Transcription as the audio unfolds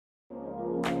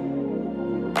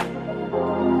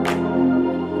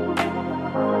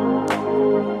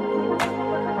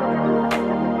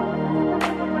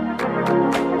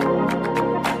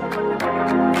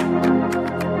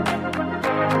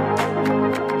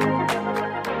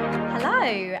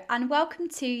and welcome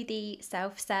to the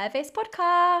Self-Service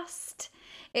Podcast.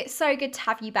 It's so good to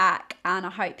have you back, and I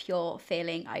hope you're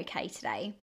feeling okay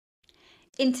today.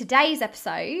 In today's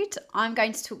episode, I'm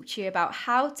going to talk to you about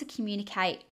how to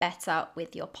communicate better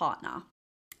with your partner.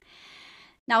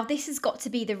 Now, this has got to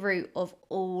be the root of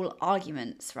all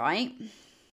arguments, right?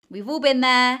 We've all been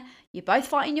there. You're both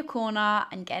fighting your corner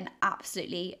and getting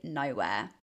absolutely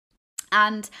nowhere.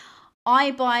 And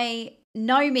I, by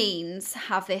no means,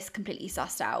 have this completely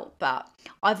sussed out, but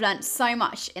I've learned so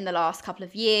much in the last couple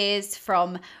of years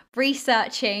from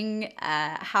researching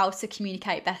how to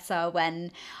communicate better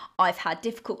when I've had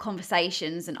difficult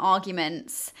conversations and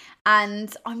arguments.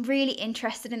 And I'm really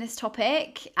interested in this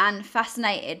topic and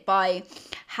fascinated by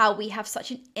how we have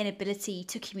such an inability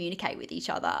to communicate with each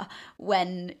other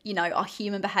when, our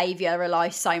human behavior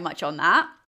relies so much on that.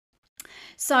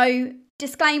 So,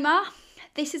 disclaimer.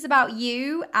 This is about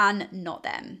you and not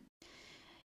them.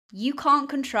 You can't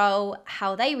control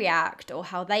how they react or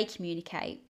how they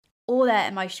communicate, or their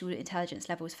emotional intelligence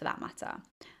levels for that matter.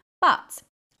 But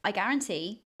I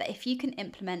guarantee that if you can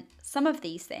implement some of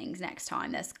these things next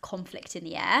time there's conflict in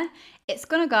the air, it's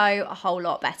going to go a whole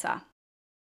lot better.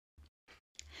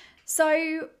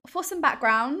 So, for some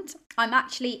background, I'm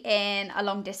actually in a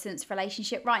long distance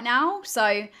relationship right now.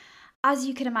 So, as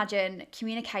you can imagine,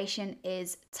 communication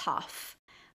is tough.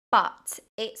 But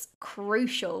it's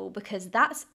crucial because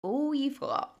that's all you've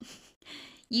got.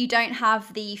 You don't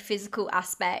have the physical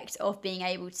aspect of being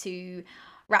able to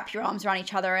wrap your arms around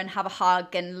each other and have a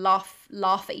hug and laugh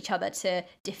at each other to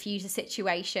diffuse a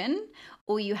situation.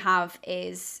 All you have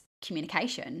is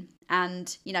communication.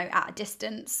 And, at a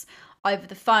distance, over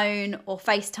the phone or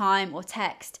FaceTime or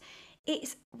text,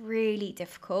 it's really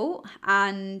difficult.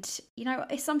 And,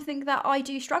 it's something that I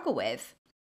do struggle with.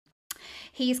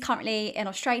 He's currently in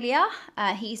Australia.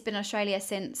 He's been in Australia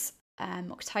since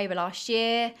October last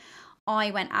year.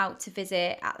 I went out to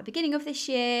visit at the beginning of this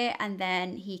year, and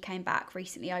then he came back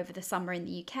recently over the summer in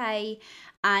the UK,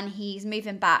 and he's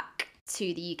moving back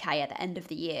to the UK at the end of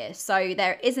the year. So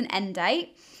there is an end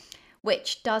date,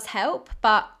 which does help,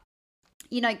 but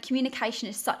communication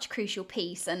is such a crucial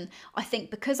piece. And I think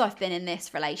because I've been in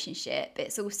this relationship,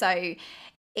 it's also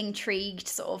intrigued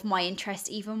sort of my interest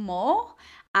even more.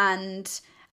 And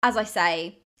as I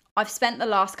say, I've spent the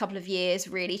last couple of years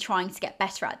really trying to get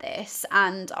better at this,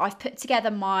 and I've put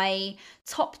together my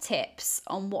top tips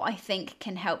on what I think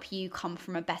can help you come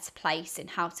from a better place in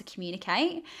how to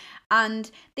communicate. And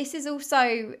this is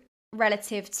also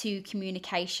relative to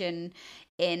communication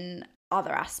in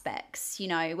other aspects,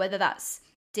 whether that's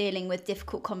dealing with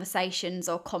difficult conversations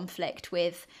or conflict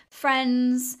with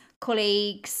friends,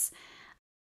 colleagues,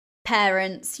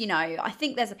 parents. I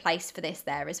think there's a place for this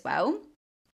there as well.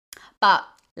 But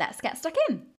let's get stuck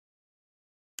in.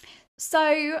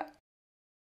 So,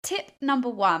 tip number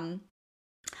 1,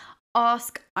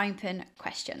 ask open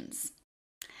questions.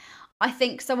 I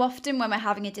think so often when we're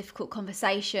having a difficult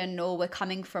conversation or we're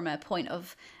coming from a point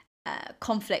of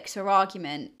conflict or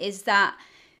argument, is that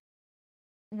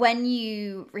when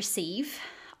you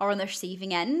are on the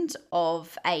receiving end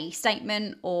of a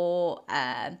statement or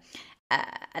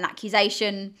an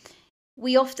accusation,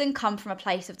 we often come from a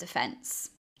place of defense,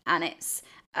 and it's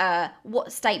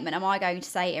what statement am I going to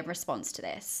say in response to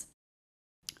this?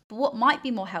 But what might be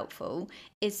more helpful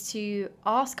is to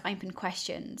ask open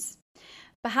questions.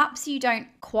 Perhaps you don't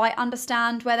quite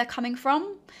understand where they're coming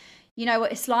from. You know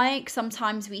what it's like?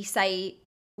 Sometimes we say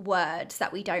words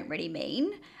that we don't really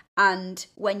mean. And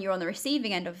when you're on the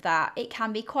receiving end of that, it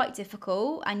can be quite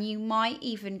difficult, and you might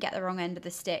even get the wrong end of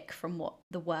the stick from what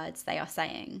the words they are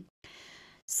saying.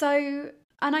 So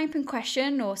an open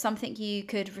question or something you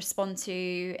could respond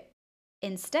to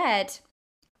instead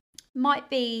might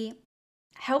be,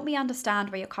 help me understand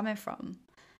where you're coming from.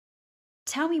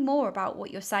 Tell me more about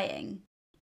what you're saying.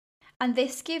 And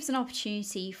this gives an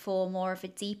opportunity for more of a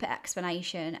deeper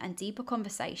explanation and deeper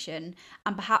conversation,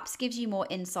 and perhaps gives you more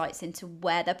insights into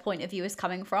where their point of view is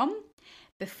coming from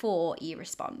before you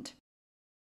respond.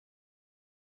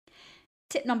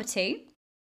 Tip number 2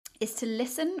 is to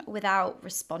listen without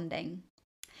responding.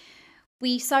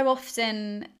 We so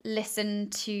often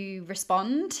listen to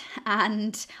respond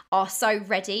and are so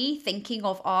ready thinking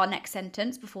of our next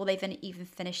sentence before they've even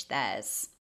finished theirs.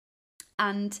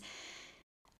 And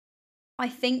I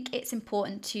think it's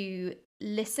important to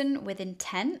listen with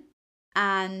intent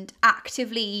and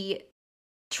actively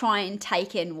try and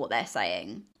take in what they're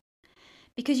saying,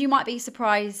 because you might be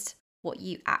surprised what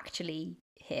you actually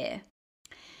hear.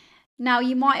 Now,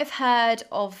 you might have heard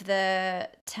of the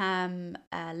term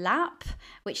LAP,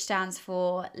 which stands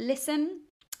for listen,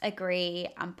 agree,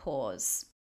 and pause.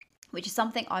 which is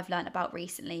something I've learned about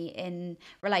recently in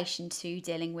relation to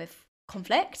dealing with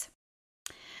conflict.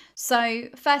 So,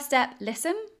 first step,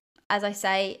 listen. As I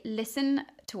say, listen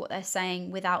to what they're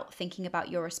saying without thinking about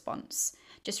your response.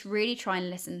 Just really try and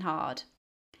listen hard.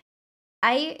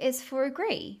 A is for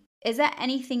agree. Is there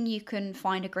anything you can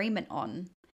find agreement on?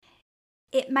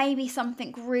 It may be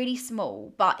something really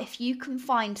small, but if you can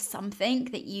find something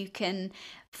that you can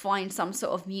find some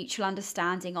sort of mutual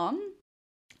understanding on,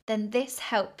 then this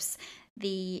helps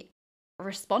the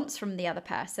response from the other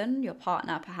person, your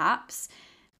partner perhaps,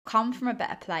 come from a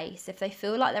better place. If they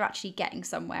feel like they're actually getting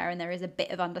somewhere and there is a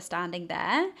bit of understanding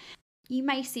there, you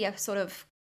may see a sort of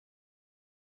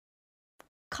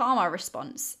calmer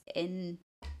response in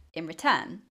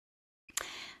return.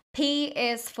 P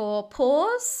is for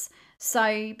pause.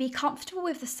 So be comfortable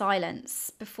with the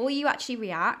silence. Before you actually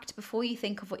react, before you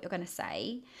think of what you're going to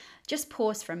say, just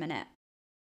pause for a minute.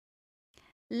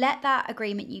 Let that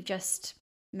agreement you've just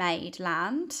made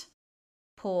land.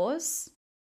 Pause.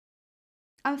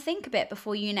 And think a bit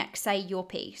before you next say your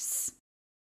piece.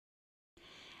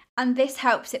 And this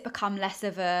helps it become less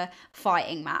of a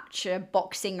fighting match, a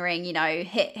boxing ring,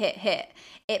 hit, hit, hit.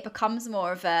 It becomes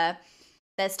more of a,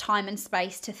 there's time and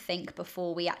space to think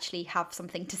before we actually have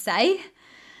something to say,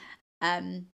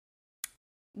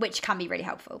 which can be really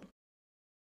helpful.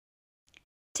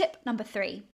 Tip number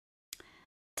 3.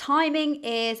 Timing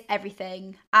is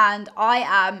everything. And I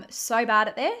am so bad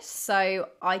at this, so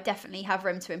I definitely have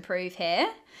room to improve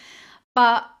here.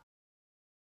 But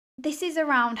this is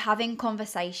around having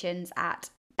conversations at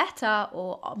better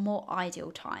or more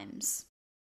ideal times.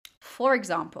 For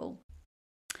example,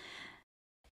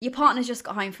 your partner's just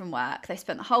got home from work. They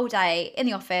spent the whole day in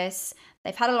the office.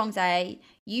 They've had a long day.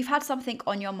 You've had something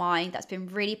on your mind that's been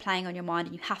really playing on your mind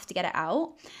and you have to get it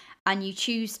out. And you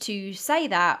choose to say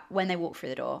that when they walk through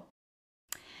the door.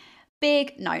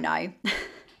 Big no.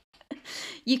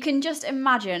 You can just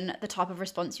imagine the type of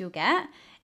response you'll get.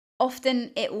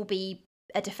 Often it will be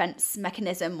a defense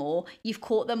mechanism, or you've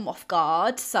caught them off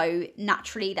guard. So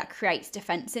naturally that creates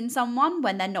defense in someone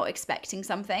when they're not expecting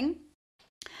something.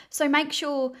 So make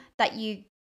sure that you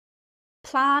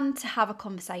plan to have a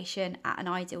conversation at an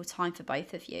ideal time for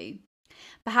both of you.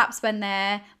 Perhaps when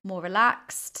they're more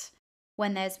relaxed,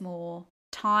 when there's more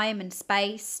time and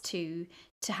space to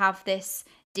have this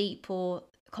deep or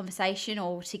conversation,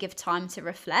 or to give time to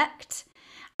reflect,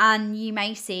 and you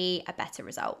may see a better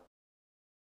result.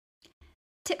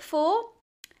 Tip 4,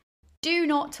 do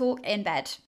not talk in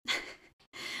bed.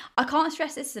 I can't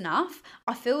stress this enough.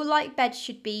 I feel like bed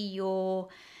should be your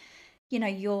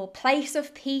place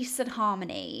of peace and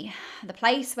harmony. The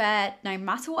place where no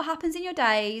matter what happens in your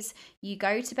days, you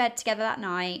go to bed together that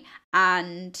night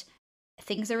and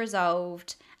things are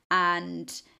resolved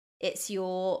and it's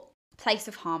your place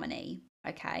of harmony,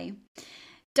 okay?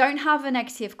 Don't have a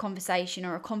negative conversation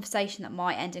or a conversation that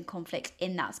might end in conflict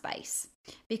in that space,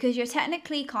 because you're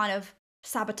technically kind of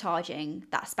sabotaging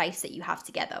that space that you have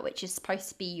together, which is supposed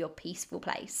to be your peaceful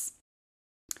place.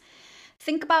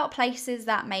 Think about places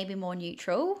that may be more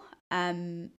neutral,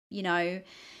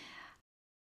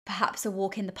 perhaps a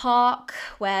walk in the park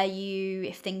where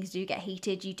if things do get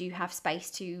heated, you do have space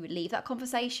to leave that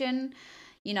conversation.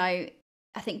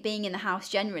 I think being in the house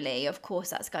generally, of course,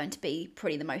 that's going to be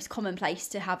probably the most common place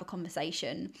to have a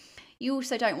conversation. You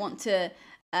also don't want to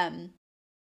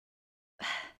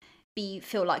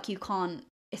feel like you can't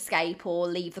escape or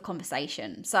leave the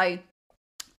conversation. So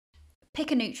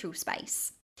pick a neutral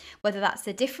space, whether that's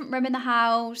a different room in the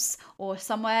house or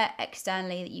somewhere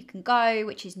externally that you can go,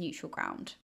 which is neutral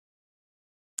ground.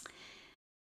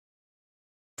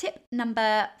 Tip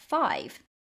number 5.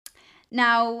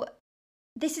 Now,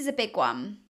 this is a big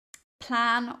one.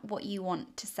 Plan what you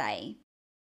want to say.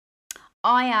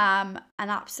 I am an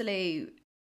absolute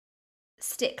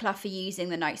stickler for using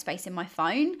the note space in my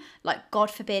phone. Like, God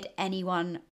forbid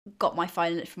anyone got my phone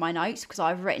and looked for my notes, because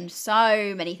I've written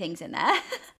so many things in there.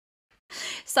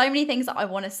 So many things that I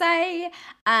want to say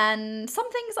and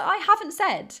some things that I haven't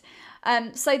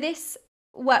said. So this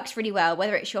works really well,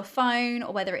 whether it's your phone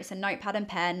or whether it's a notepad and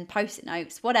pen, post-it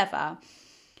notes, whatever.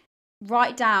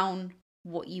 Write down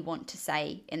what you want to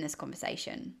say in this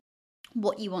conversation,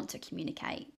 what you want to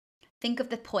communicate. Think of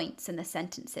the points and the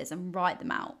sentences and write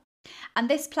them out. And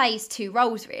this plays 2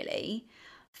 roles really.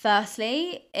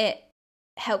 Firstly, it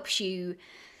helps you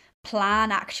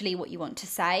plan actually what you want to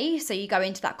say. So you go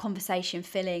into that conversation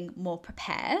feeling more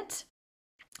prepared.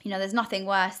 There's nothing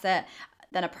worse than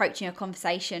approaching a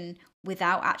conversation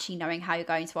without actually knowing how you're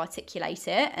going to articulate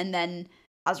it. And then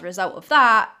as a result of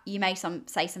that, you may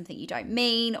say something you don't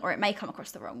mean, or it may come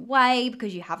across the wrong way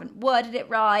because you haven't worded it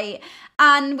right.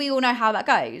 And we all know how that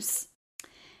goes.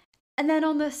 And then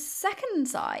on the second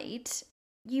side,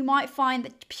 you might find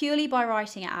that purely by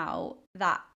writing it out,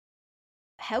 that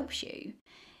helps you.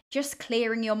 Just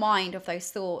clearing your mind of those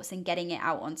thoughts and getting it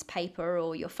out onto paper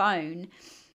or your phone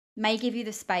may give you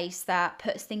the space that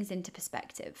puts things into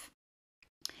perspective.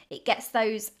 It gets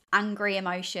those angry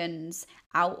emotions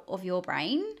out of your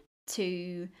brain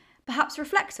to perhaps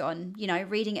reflect on,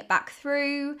 reading it back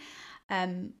through.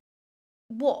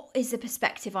 What is the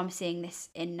perspective I'm seeing this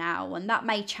in now? And that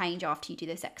may change after you do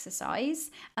this exercise.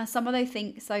 And some of those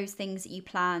things that you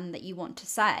plan that you want to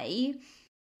say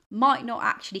might not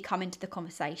actually come into the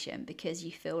conversation because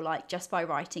you feel like just by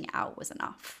writing it out was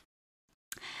enough.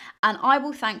 And I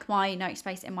will thank my note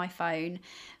space in my phone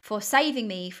for saving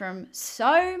me from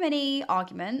so many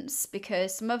arguments,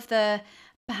 because some of the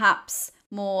perhaps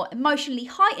more emotionally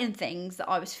heightened things that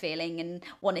I was feeling and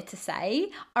wanted to say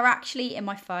are actually in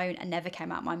my phone and never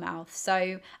came out my mouth.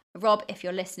 So Rob, if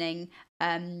you're listening,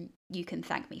 you can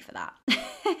thank me for that.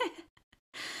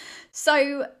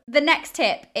 So the next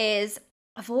tip is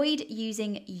avoid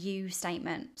using you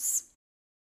statements.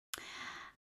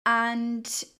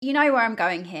 And you know where I'm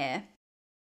going here.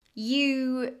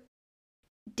 You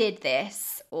did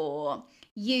this, or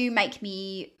you make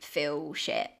me feel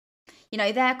shit.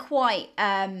 They're quite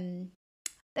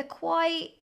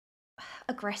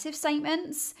aggressive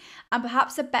statements, and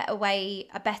perhaps a better way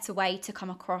to come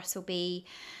across will be,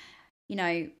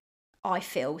 I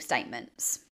feel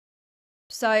statements.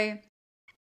 So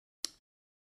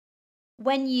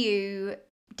when you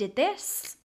did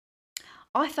this,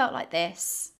 I felt like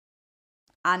this,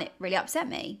 and it really upset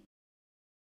me.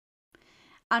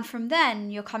 And from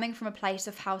then, you're coming from a place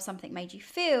of how something made you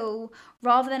feel,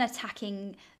 rather than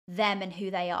attacking them and who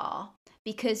they are.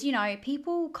 Because,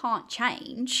 people can't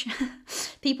change.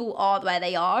 People are where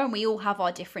they are, and we all have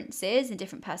our differences and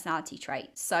different personality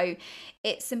traits. So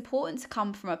it's important to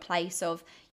come from a place of,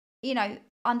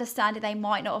 understanding they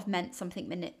might not have meant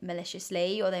something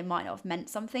maliciously, or they might not have meant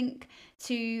something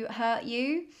to hurt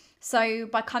you. So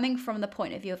by coming from the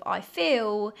point of view of I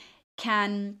feel,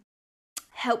 can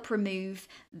help remove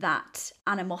that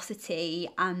animosity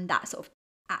and that sort of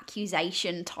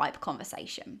accusation type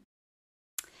conversation.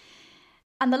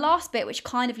 And the last bit, which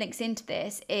kind of links into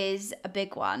this, is a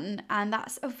big one, and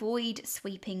that's avoid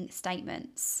sweeping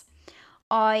statements.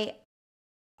 I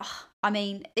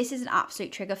mean, this is an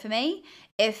absolute trigger for me.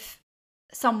 If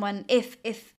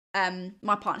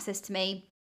my partner says to me,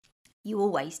 you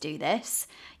always do this,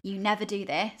 you never do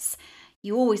this,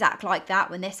 you always act like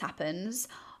that when this happens,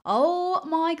 oh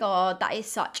my God, that is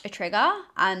such a trigger.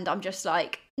 And I'm just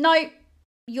like, no,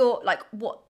 you're like,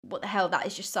 what the hell? That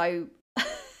is just so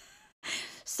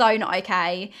not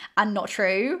okay and not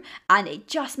true. And it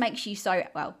just makes me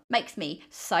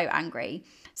so angry.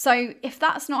 So if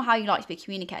that's not how you like to be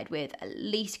communicated with, at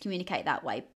least communicate that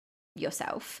way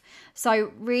yourself.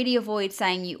 So really avoid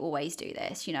saying you always do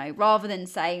this, rather than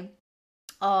say,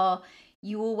 oh,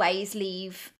 you always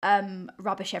leave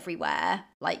rubbish everywhere,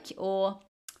 or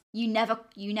you never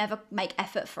make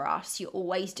effort for us, you're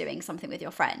always doing something with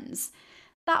your friends.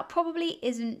 That probably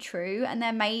isn't true, and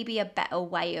there may be a better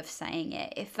way of saying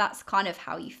it. If that's kind of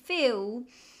how you feel,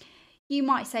 you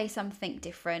might say something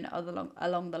different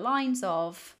along the lines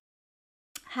of,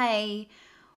 hey,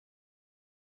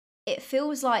 it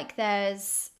feels like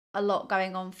there's a lot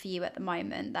going on for you at the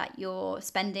moment, that you're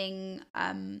spending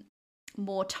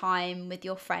more time with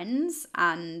your friends,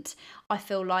 and I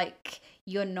feel like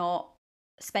you're not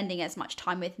spending as much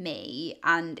time with me,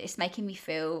 and it's making me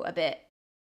feel a bit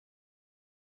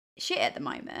shit at the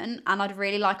moment, and I'd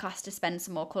really like us to spend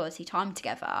some more quality time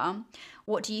together.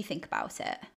 What do you think about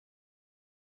it?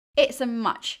 It's a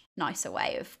much nicer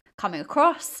way of coming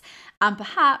across, and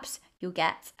perhaps you'll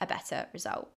get a better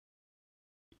result.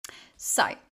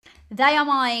 So they are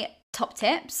my top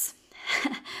tips.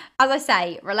 As I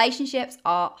say, relationships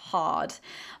are hard,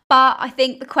 but I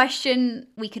think the question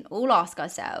we can all ask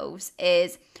ourselves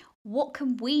is, what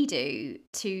can we do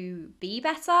to be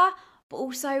better, but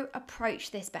also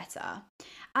approach this better?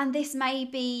 And this may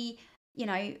be,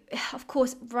 of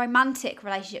course, romantic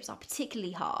relationships are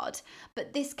particularly hard,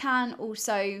 but this can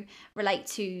also relate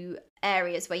to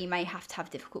areas where you may have to have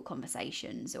difficult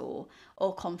conversations or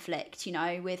conflict,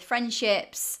 with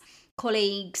friendships,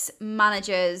 colleagues,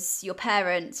 managers, your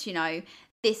parents.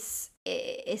 This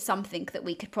is something that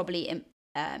we could probably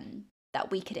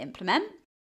implement.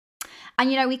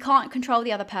 And we can't control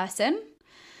the other person,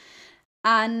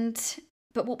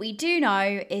 but what we do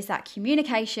know is that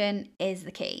communication is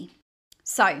the key.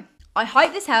 So I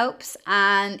hope this helps,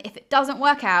 and if it doesn't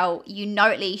work out,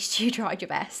 at least you tried your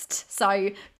best. So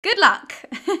good luck.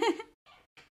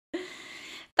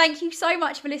 Thank you so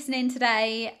much for listening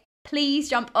today. Please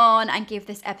jump on and give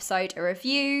this episode a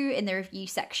review in the review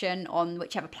section on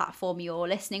whichever platform you're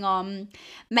listening on.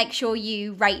 Make sure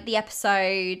you rate the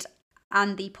episode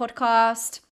and the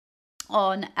podcast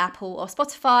on Apple or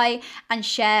Spotify and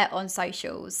share on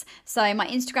socials. So my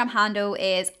Instagram handle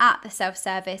is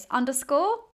 @theselfservice_.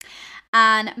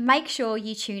 And make sure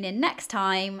you tune in next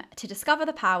time to discover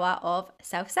the power of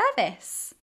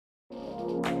self-service.